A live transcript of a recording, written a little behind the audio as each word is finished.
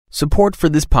Support for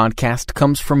this podcast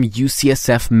comes from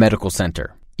UCSF Medical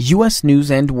Center. U.S. News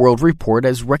 & World Report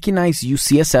has recognized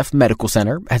UCSF Medical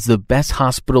Center as the best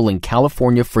hospital in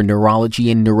California for neurology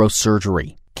and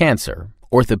neurosurgery, cancer,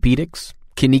 orthopedics,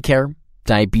 kidney care,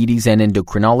 diabetes and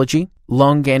endocrinology,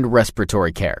 lung and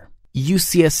respiratory care.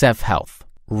 UCSF Health,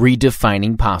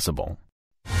 redefining possible.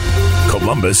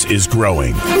 Columbus is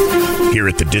growing. Here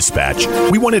at the Dispatch,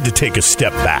 we wanted to take a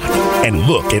step back and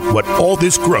look at what all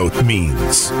this growth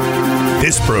means.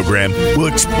 This program will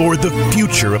explore the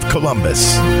future of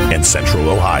Columbus and Central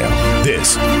Ohio.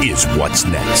 This is What's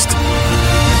Next.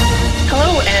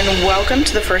 Hello and welcome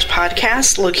to the first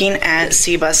podcast looking at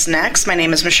CBUS Next. My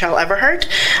name is Michelle Everhart.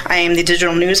 I am the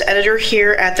digital news editor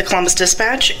here at the Columbus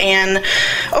Dispatch, and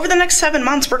over the next 7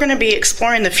 months we're going to be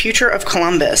exploring the future of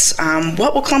Columbus.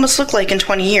 What will Columbus look like in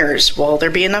 20 years? Will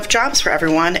there be enough jobs for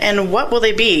everyone, and what will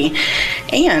they be?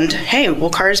 And hey, will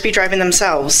cars be driving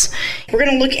themselves? We're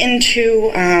going to look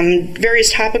into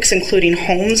various topics including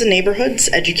homes and neighborhoods,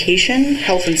 education,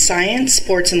 health and science,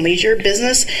 sports and leisure,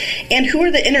 business, and who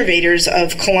are the innovators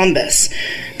of Columbus.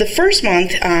 The first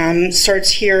month starts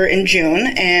here in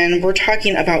June, and we're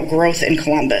talking about growth in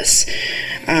Columbus.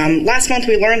 Last month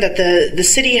we learned that the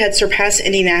city had surpassed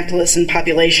Indianapolis in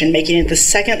population, making it the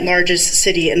second largest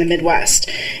city in the Midwest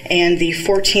and the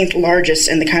 14th largest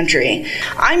in the country.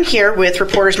 I'm here with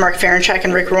reporters Mark Ferenchak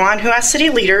and Rick Ruan, who asked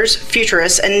city leaders,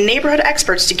 futurists, and neighborhood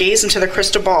experts to gaze into their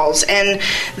crystal balls, and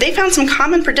they found some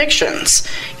common predictions.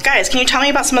 Guys, can you tell me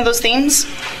about some of those themes?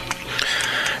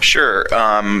 Sure.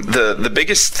 The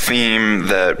biggest theme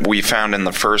that we found in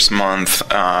the first month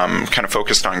kind of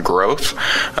focused on growth.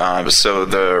 So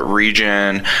the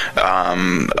region,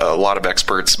 a lot of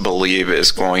experts believe,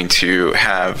 is going to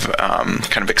have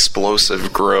kind of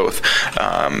explosive growth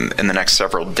in the next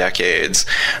several decades.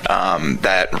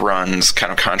 That runs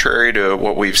kind of contrary to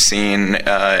what we've seen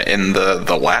in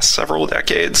the last several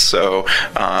decades. So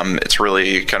it's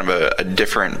really kind of a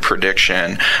different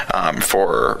prediction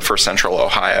for Central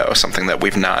Ohio. Something that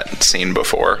we've not seen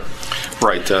before.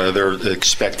 Right. They're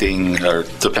expecting,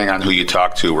 depending on who you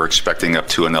talk to, we're expecting up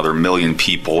to another 1 million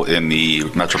people in the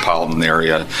metropolitan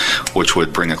area, which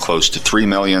would bring it close to 3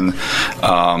 million.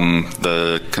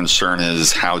 The concern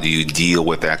is, how do you deal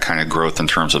with that kind of growth in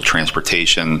terms of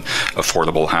transportation,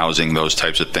 affordable housing, those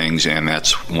types of things? And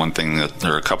that's one thing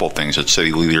there are a couple of things that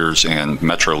city leaders and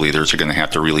metro leaders are going to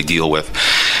have to really deal with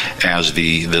as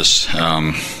this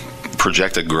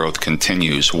projected growth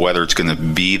continues. Whether it's going to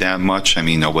be that much, I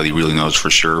mean, nobody really knows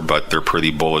for sure, but they're pretty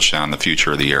bullish on the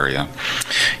future of the area.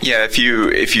 Yeah, if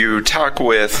you talk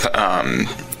with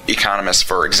economists,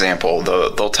 for example,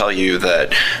 they'll tell you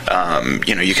that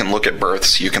you can look at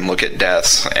births, you can look at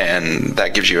deaths, and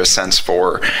that gives you a sense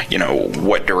for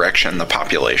what direction the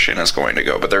population is going to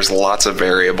go. But there's lots of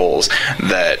variables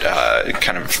that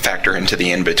kind of factor into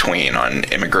the in-between on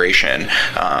immigration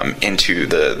into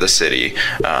the city.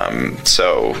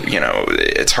 So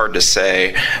it's hard to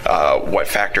say what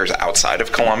factors outside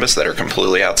of Columbus that are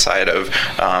completely outside of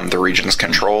the region's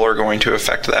control are going to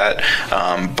affect that.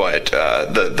 But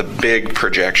the big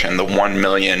projection, the 1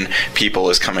 million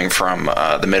people, is coming from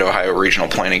the Mid-Ohio Regional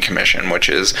Planning Commission, which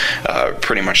is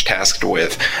pretty much tasked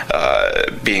with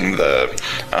being the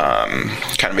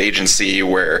kind of agency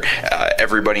where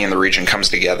everybody in the region comes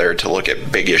together to look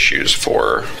at big issues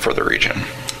for the region.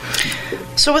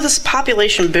 So with this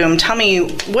population boom, tell me,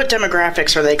 what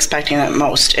demographics are they expecting it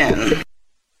most in?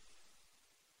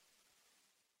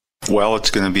 Well, it's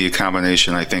going to be a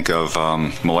combination, I think, of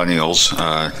millennials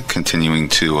continuing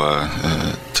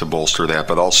to bolster that,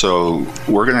 but also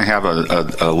we're going to have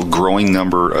a growing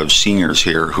number of seniors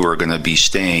here who are going to be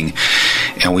staying.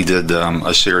 And we did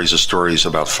a series of stories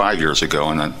about 5 years ago,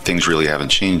 and things really haven't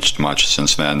changed much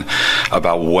since then,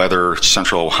 about whether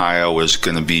Central Ohio is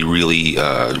going to be really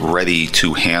ready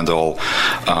to handle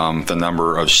the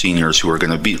number of seniors who are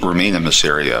going to remain in this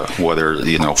area, whether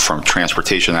from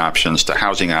transportation options to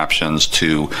housing options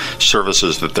to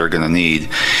services that they're going to need,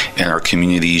 and our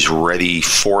community's ready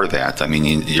for that. I mean,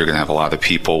 you're going to have a lot of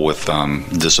people with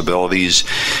disabilities,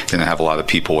 you're going to have a lot of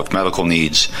people with medical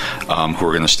needs who are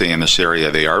going to stay in this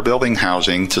area. They are building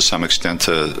housing to some extent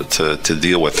to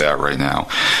deal with that right now.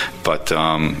 But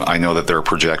I know that there are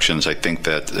projections. I think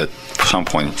that at some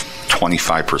point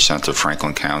 25% of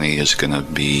Franklin County is going to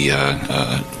be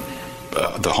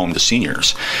the home to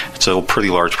seniors. It's a pretty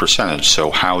large percentage.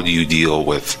 So how do you deal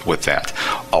with that?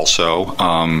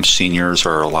 Also, seniors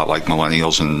are a lot like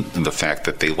millennials in the fact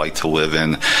that they like to live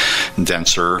in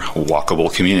denser,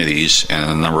 walkable communities, and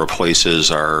a number of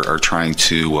places are trying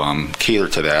to cater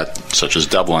to that, such as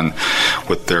Dublin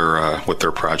with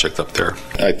their project up there.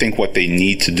 I think what they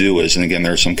need to do is, and again,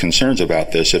 there are some concerns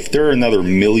about this, if there are another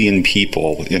 1 million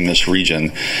people in this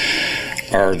region,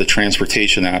 are the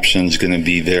transportation options going to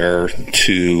be there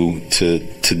to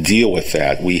deal with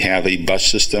that? We have a bus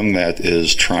system that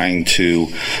is trying to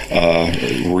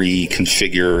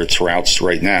reconfigure its routes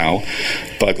right now,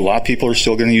 but a lot of people are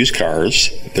still going to use cars.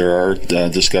 There are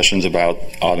discussions about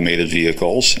automated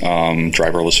vehicles,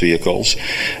 driverless vehicles.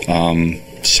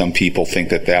 Some people think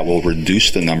that will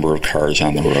reduce the number of cars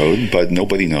on the road, but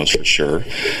nobody knows for sure.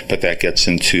 But that gets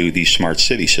into the smart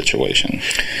city situation.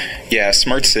 Yeah,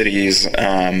 smart cities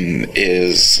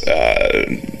is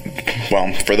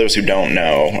well, for those who don't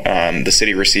know, the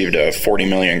city received a $40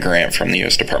 million grant from the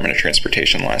U.S. Department of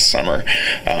Transportation last summer.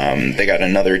 They got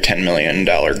another $10 million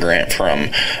grant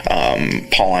from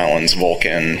Paul Allen's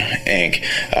Vulcan Inc.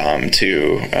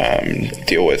 To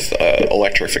deal with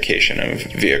electrification of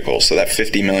vehicles. So that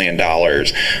 $50 million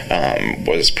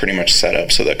was pretty much set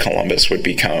up so that Columbus would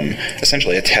become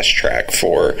essentially a test track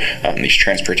for these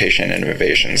transportation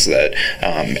innovations that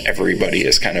everybody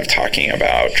is kind of talking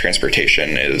about.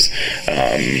 Transportation is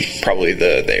probably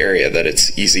the area that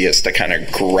it's easiest to kind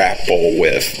of grapple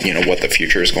with, what the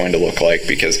future is going to look like,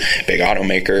 because big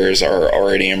automakers are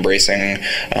already embracing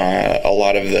a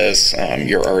lot of this.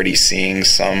 You're already seeing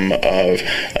some of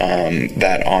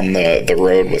that on the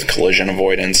road with collision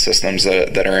avoidance systems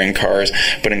that are in cars.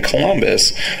 But in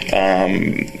Columbus,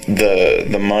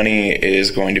 the money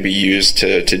is going to be used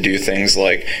to do things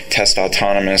like test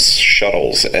autonomous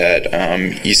shuttles at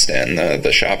East End,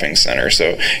 the shopping center.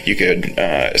 So you could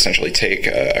essentially take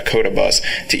a COTA bus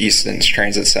to East End's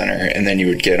Transit Center, and then you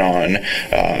would get on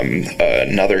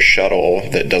another shuttle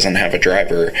that doesn't have a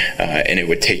driver, and it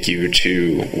would take you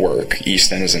to work.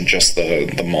 East End isn't just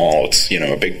the mall; it's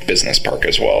a big business park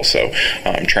as well. So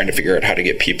I'm trying to figure out how to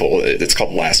get people. It's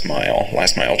called last mile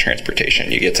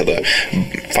transportation. You get to the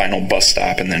final bus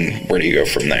stop, and then where do you go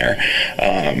from there?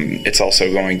 It's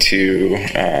also going to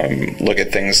look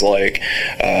at things like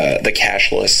the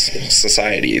cashless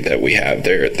society that we have.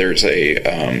 There's a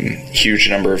huge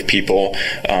number of people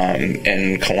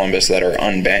in Columbus that are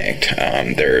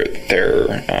unbanked.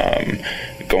 They're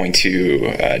going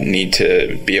to need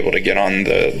to be able to get on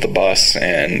the bus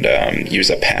and use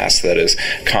a pass that is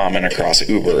common across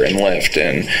Uber and Lyft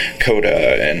and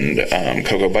COTA and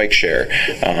Coco Bike Share.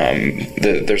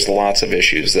 There's lots of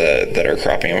issues that are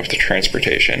cropping up with the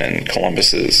transportation, and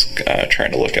Columbus is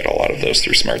trying to look at a lot of those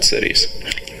through smart cities.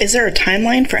 Is there a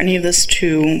timeline for any of this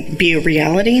to be a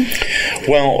reality?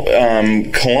 Well,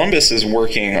 Columbus is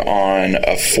working on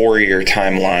a 4-year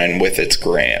timeline with its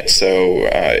grant. So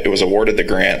it was awarded the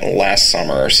grant last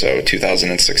summer, so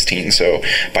 2016. So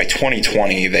by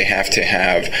 2020, they have to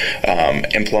have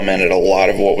implemented a lot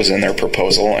of what was in their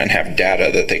proposal and have data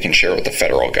that they can share with the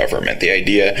federal government. The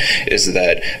idea is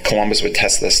that Columbus would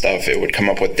test this stuff, it would come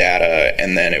up with data,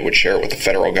 and then it would share it with the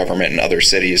federal government and other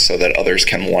cities so that others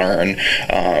can learn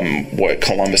what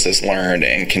Columbus has learned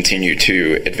and continue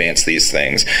to advance these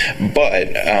things.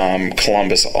 But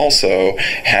Columbus also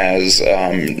has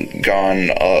gone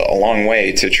a long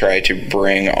way to try to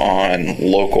bring on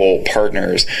local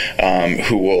partners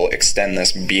who will extend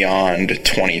this beyond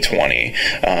 2020.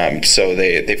 So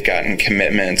they've gotten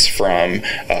commitments from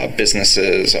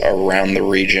businesses around the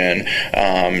region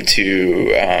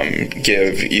to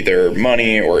give either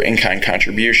money or in-kind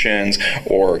contributions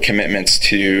or commitments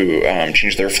to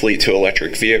change their fleet to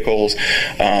electric vehicles,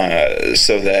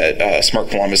 so that Smart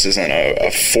Columbus isn't a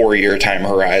 4-year time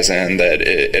horizon, that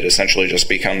it essentially just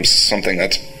becomes something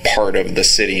that's part of the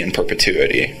city in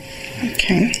perpetuity.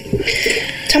 Okay.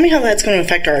 Tell me how that's going to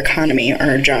affect our economy,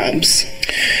 our jobs.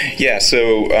 Yeah,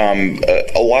 so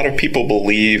a lot of people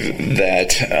believe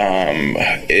that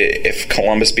if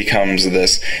Columbus becomes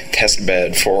this test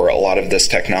bed for a lot of this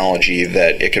technology,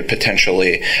 that it could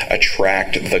potentially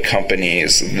attract the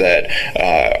companies that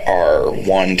are,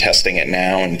 one, testing it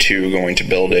now, and two, going to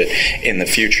build it in the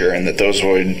future, and that those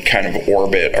would kind of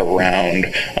orbit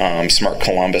around Smart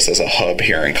Columbus as a hub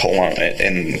here in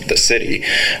the city.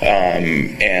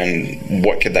 And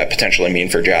what could that potentially mean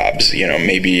for jobs?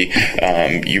 Maybe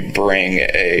you bring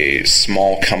a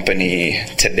small company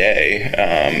today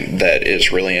that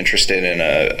is really interested in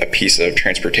a piece of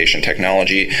transportation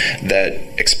technology that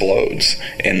explodes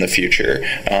in the future.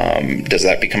 Does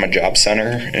that become a job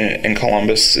center in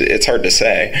Columbus? It's hard to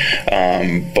say,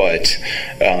 but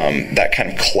that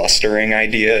kind of clustering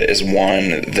idea is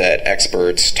one that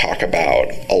experts talk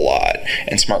about a lot,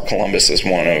 and Smart Columbus is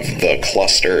one of the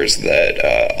clusters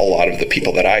that a lot of the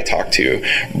people that I talk to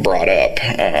brought up,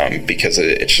 because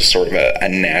it's just sort of a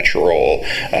natural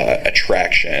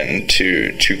attraction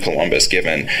to Columbus,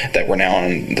 given that we're now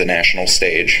on the national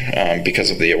stage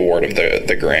because of the award of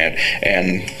the grant,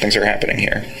 and things are happening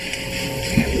here.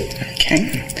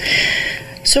 Okay.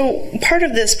 So part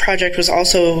of this project was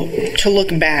also to look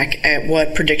back at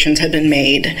what predictions had been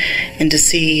made and to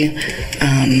see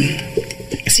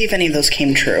if any of those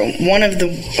came true. One of the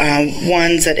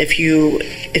ones that if you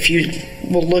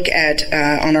will look at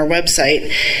on our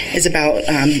website is about,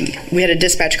 we had a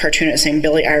dispatch cartoonist named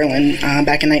Billy Ireland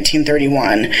back in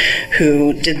 1931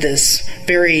 who did this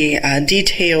very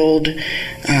detailed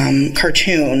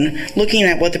cartoon looking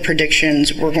at what the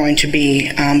predictions were going to be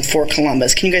for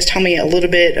Columbus. Can you guys tell me a little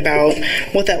bit about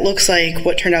what that looks like,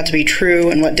 what turned out to be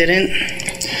true and what didn't?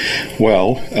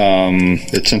 Well,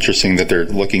 it's interesting that they're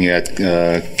looking at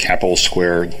Capitol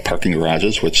Square parking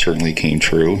garages, which certainly came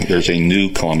true. There's a new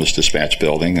Columbus Dispatch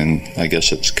building, and I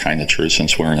guess it's kind of true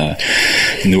since we're in a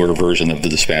newer version of the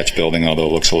Dispatch building, although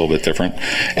it looks a little bit different.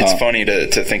 It's funny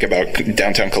to think about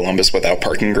downtown Columbus without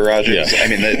parking garages. Yeah. I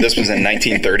mean, this was in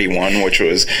 1931, which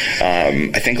was,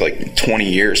 I think, like 20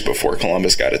 years before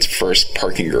Columbus got its first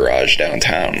parking garage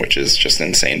downtown, which is just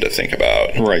insane to think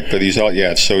about. Right, but he's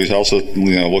also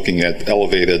looking at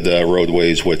elevated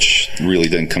roadways, which really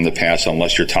didn't come to pass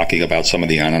unless you're talking about some of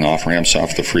the on and off ramps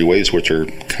off the freeways, which are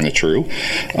kind of true,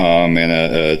 and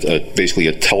basically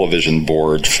a television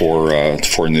board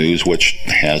for news, which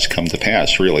has come to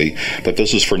pass, really. But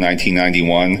this is for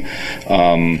 1991.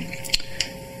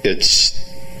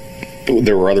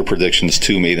 There were other predictions,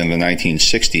 too, made in the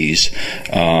 1960s,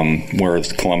 where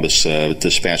Columbus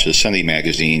Dispatch, the Sunday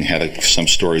magazine, had some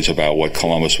stories about what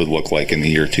Columbus would look like in the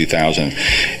year 2000.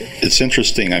 It's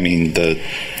interesting. I mean, the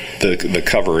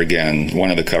cover, again,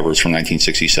 one of the covers from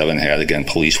 1967 had, again,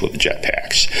 police with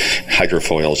jetpacks,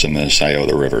 hydrofoils in the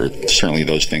Scioto River. Certainly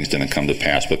those things didn't come to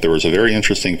pass, but there was a very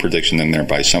interesting prediction in there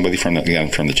by somebody from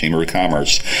the Chamber of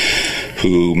Commerce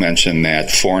who mentioned that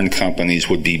foreign companies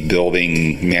would be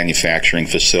building manufacturing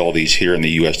facilities here in the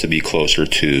U.S. to be closer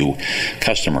to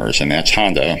customers, and that's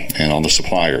Honda and all the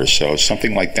suppliers. So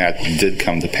something like that did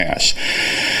come to pass.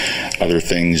 Other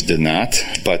things did not,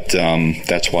 but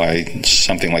that's why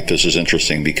something like this is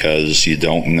interesting, because you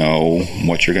don't know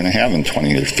what you're going to have in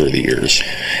 20 or 30 years.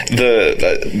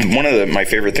 One of my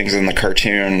favorite things in the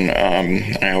cartoon,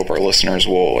 and I hope our listeners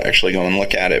will actually go and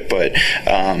look at it, but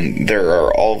there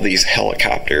are all of these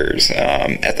helicopters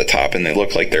at the top, and they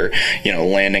look like they're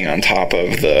landing on top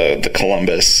of the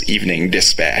Columbus Evening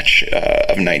Dispatch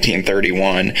of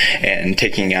 1931 and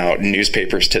taking out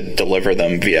newspapers to deliver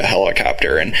them via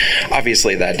helicopter. And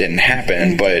obviously that didn't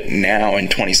happen, but now in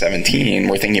 2017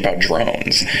 we're thinking about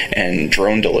drones and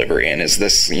drone delivery, and is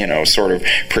this sort of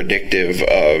predictive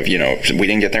of we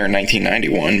didn't get there in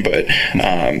 1991, but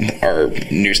our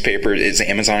newspaper, is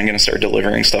Amazon going to start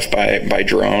delivering stuff by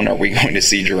drone? Are we going to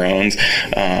see drones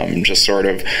just sort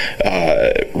of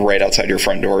right outside your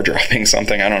front door dropping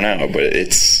something? I don't know, but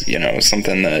it's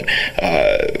something that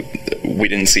we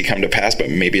didn't see come to pass, but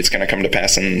maybe it's going to come to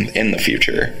pass in the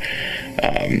future.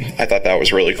 I thought that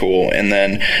was really cool. And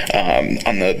then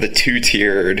on the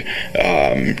two-tiered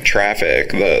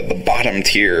traffic, the bottom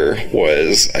tier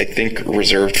was, I think,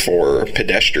 reserved for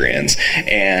pedestrians,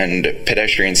 and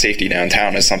pedestrian safety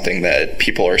downtown is something that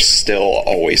people are still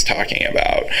always talking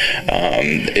about.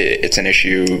 It's an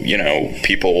issue,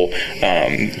 people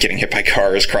getting hit by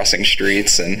cars, crossing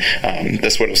streets, and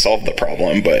this would have solved the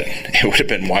problem, but it would have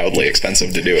been wildly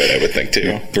expensive to do it, I would think,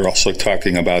 too. They're also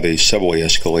talking about a subway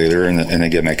escalator, and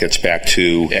again, that gets back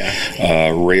to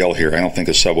rail here. I don't think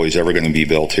a subway is ever going to be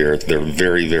built here. They're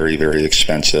very, very, very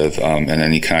expensive, and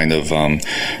any kind of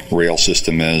rail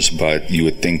system is, but you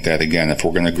would think that, again, if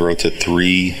we're going to grow to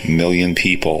 3 million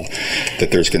people,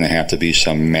 that there's going to have to be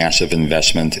some massive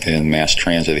investment in mass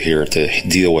transit here to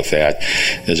deal with that.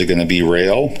 Is it going to be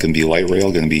rail? Going to be light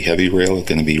rail? Going to be heavy rail?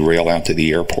 Going to be rail out to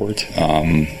the airport?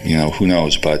 Who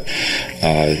knows? But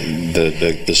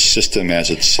the system as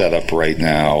it's set up right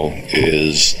now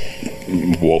is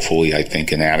woefully, I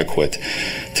think, inadequate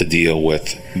to deal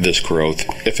with this growth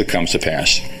if it comes to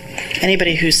pass.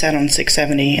 Anybody who sat on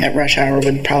 670 at rush hour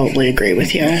would probably agree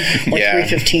with you. Or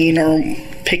 315, or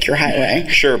pick your highway.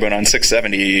 Sure, but on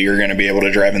 670, you're going to be able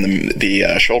to drive in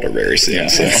the shoulder very soon. Yeah.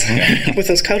 So. With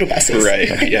those COTA buses. Right,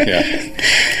 yeah.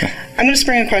 I'm going to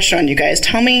spring a question on you guys.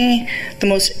 Tell me the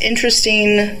most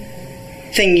interesting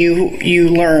thing you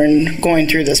learned going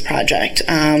through this project,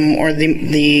 or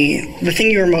the thing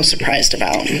you were most surprised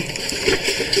about.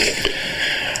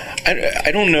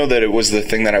 I don't know that it was the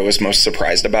thing that I was most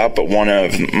surprised about, but one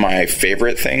of my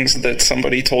favorite things that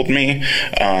somebody told me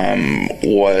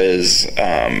was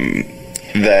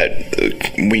that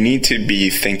we need to be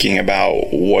thinking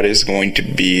about what is going to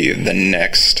be the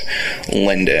next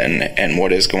Linden and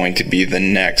what is going to be the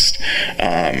next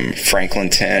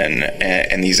Franklinton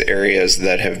and these areas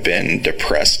that have been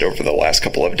depressed over the last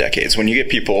couple of decades. When you get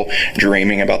people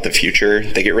dreaming about the future,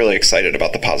 they get really excited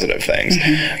about the positive things.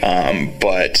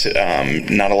 But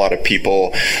not a lot of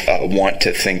people want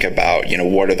to think about,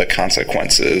 what are the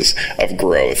consequences of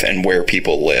growth and where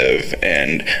people live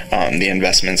and the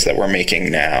investments that we're making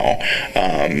now.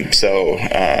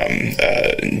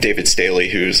 David Staley,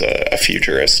 who's a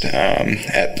futurist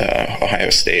at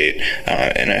Ohio State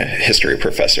and a history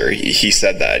professor, he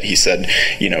said that. He said,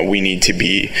 we need to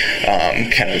be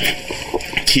kind of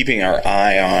keeping our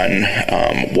eye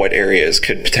on what areas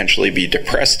could potentially be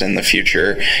depressed in the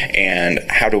future and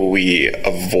how do we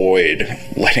avoid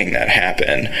letting that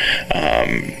happen,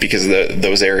 because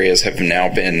those areas have now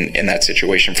been in that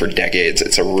situation for decades.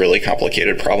 It's a really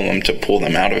complicated problem to pull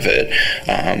them out of it.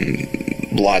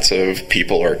 Lots of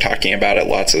people are talking about it,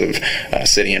 lots of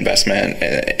city investment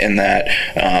in that,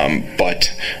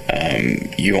 but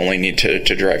you only need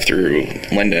to drive through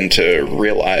Linden to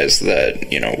realize that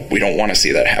we don't want to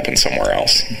see that happen somewhere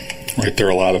else. Right, there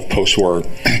are a lot of post-war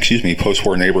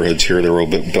neighborhoods here that were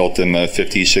built in the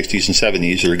 50s, 60s, and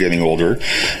 70s that are getting older.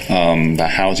 The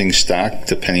housing stock,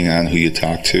 depending on who you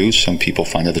talk to, some people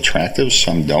find it attractive,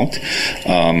 some don't.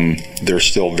 There's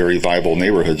still very viable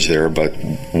neighborhoods there, but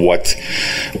what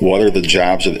are the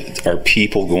jobs? Are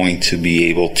people going to be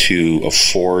able to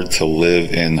afford to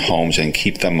live in homes and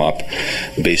keep them up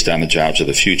based on the jobs of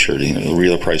the future?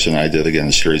 Rita Price and I did, again,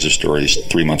 a series of stories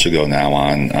 3 months ago now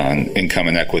on income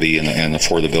inequity and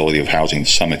affordability of housing to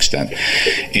some extent.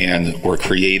 And we're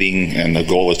creating, and the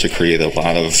goal is to create a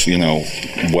lot of,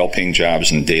 well-paying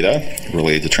jobs and data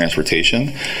related to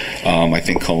transportation. I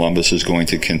think Columbus is going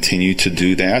to continue to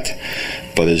do that,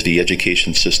 but is the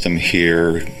education system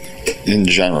here in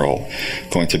general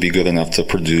going to be good enough to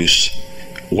produce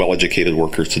well-educated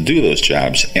workers to do those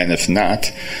jobs? And if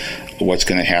not, what's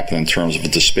going to happen in terms of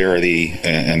disparity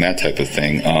and that type of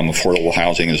thing? Affordable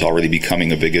housing is already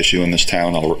becoming a big issue in this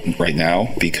town right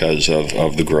now because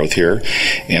of the growth here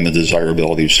and the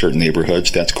desirability of certain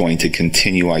neighborhoods. That's going to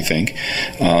continue, I think.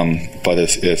 But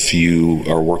if you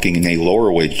are working in a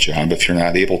lower wage job, if you're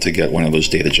not able to get one of those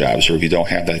data jobs, or if you don't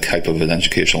have that type of an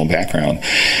educational background,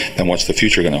 then what's the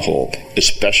future going to hold?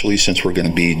 Especially since we're going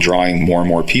to be drawing more and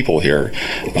more people here.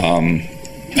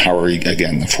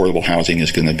 Affordable housing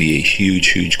is going to be a huge,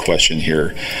 huge question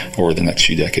here over the next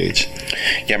few decades.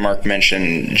 Yeah, Mark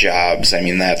mentioned jobs. I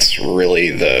mean, that's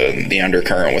really the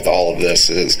undercurrent with all of this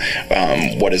is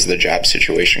what is the job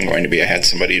situation going to be? I had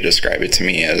somebody describe it to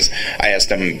me as, I asked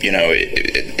them,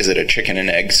 is it a chicken and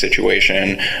egg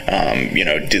situation?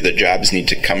 Do the jobs need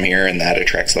to come here and that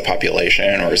attracts the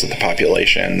population, or is it the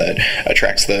population that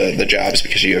attracts the jobs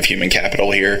because you have human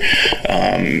capital here?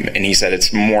 And he said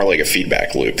it's more like a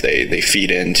feedback loop. They feed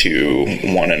into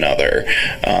one another,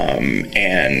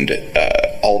 and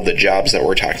all of the jobs that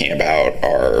we're talking about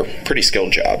are pretty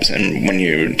skilled jobs. And when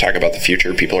you talk about the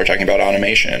future, people are talking about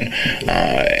automation,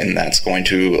 and that's going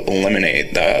to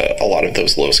eliminate a lot of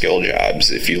those low-skill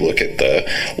jobs. If you look at the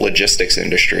logistics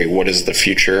industry, what is the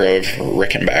future of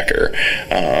Rickenbacker?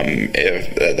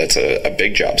 If that's a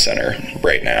big job center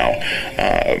right now,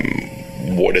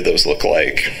 what do those look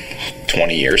like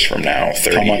 20 years from now,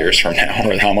 30 years from now?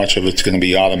 Right, how much of it's going to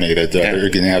be automated? Are you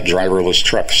going to have driverless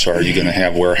trucks? Are you going to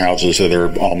have warehouses that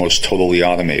are almost totally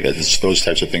automated? It's those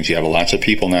types of things. You have lots of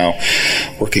people now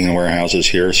working in warehouses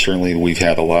here. Certainly, we've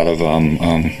had a lot of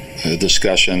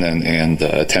discussion and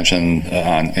attention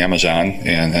on Amazon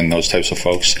and those types of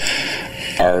folks.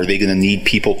 Are they going to need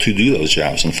people to do those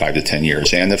jobs in 5 to 10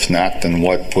 years? And if not, then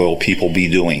what will people be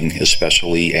doing,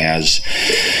 especially as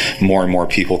more and more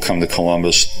people come to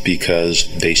Columbus because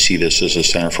they see this as a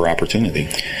center for opportunity?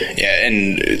 Yeah,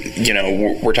 and,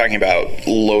 we're talking about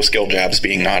low-skill jobs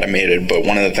being automated, but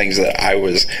one of the things that I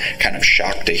was kind of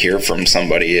shocked to hear from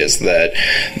somebody is that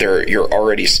you're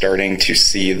already starting to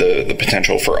see the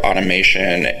potential for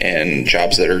automation in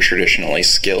jobs that are traditionally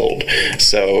skilled.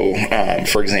 So,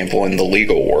 for example, in the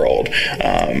legal world,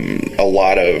 a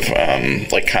lot of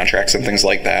like contracts and things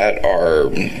like that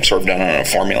are sort of done on a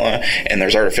formula, and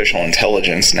there's artificial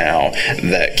intelligence now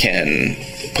that can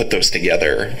put those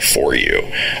together for you.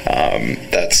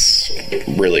 That's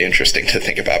really interesting to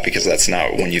think about, because that's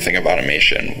not, when you think of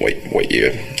automation, what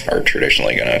you are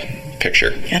traditionally going to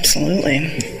picture.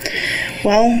 Absolutely.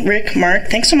 Well, Rick, Mark,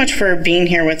 thanks so much for being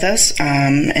here with us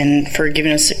and for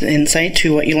giving us insight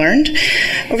to what you learned.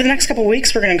 Over the next couple of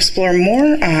weeks, we're going to explore more.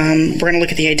 We're going to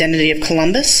look at the identity of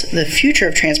Columbus, the future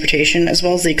of transportation, as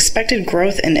well as the expected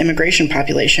growth in immigration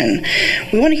population.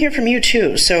 We want to hear from you,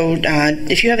 too. So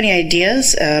if you have any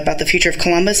ideas about the future of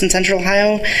Columbus and Central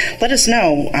Ohio, let us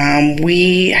know.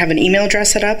 We have an email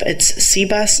address set up. It's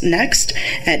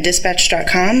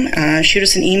cbusnext@dispatch.com. Shoot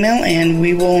us an email, and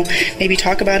we will maybe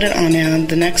talk about it on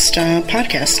the next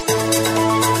podcast.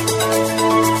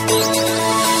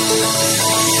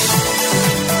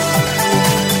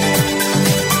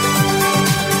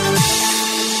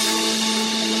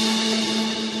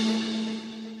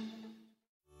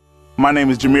 My name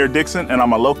is Jameer Dixon, and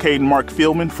I'm a locating Mark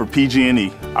Fieldman for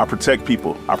PG&E. I protect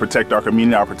people. I protect our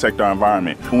community. I protect our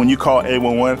environment. When you call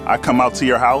 811, I come out to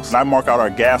your house, and I mark out our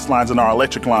gas lines and our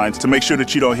electric lines to make sure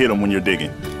that you don't hit them when you're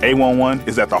digging. 811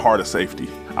 is at the heart of safety.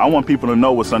 I want people to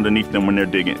know what's underneath them when they're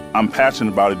digging. I'm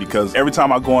passionate about it because every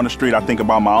time I go on the street, I think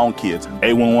about my own kids.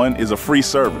 811 is a free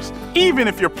service. Even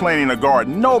if you're planting a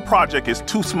garden, no project is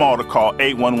too small to call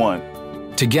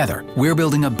 811. Together, we're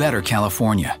building a better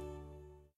California.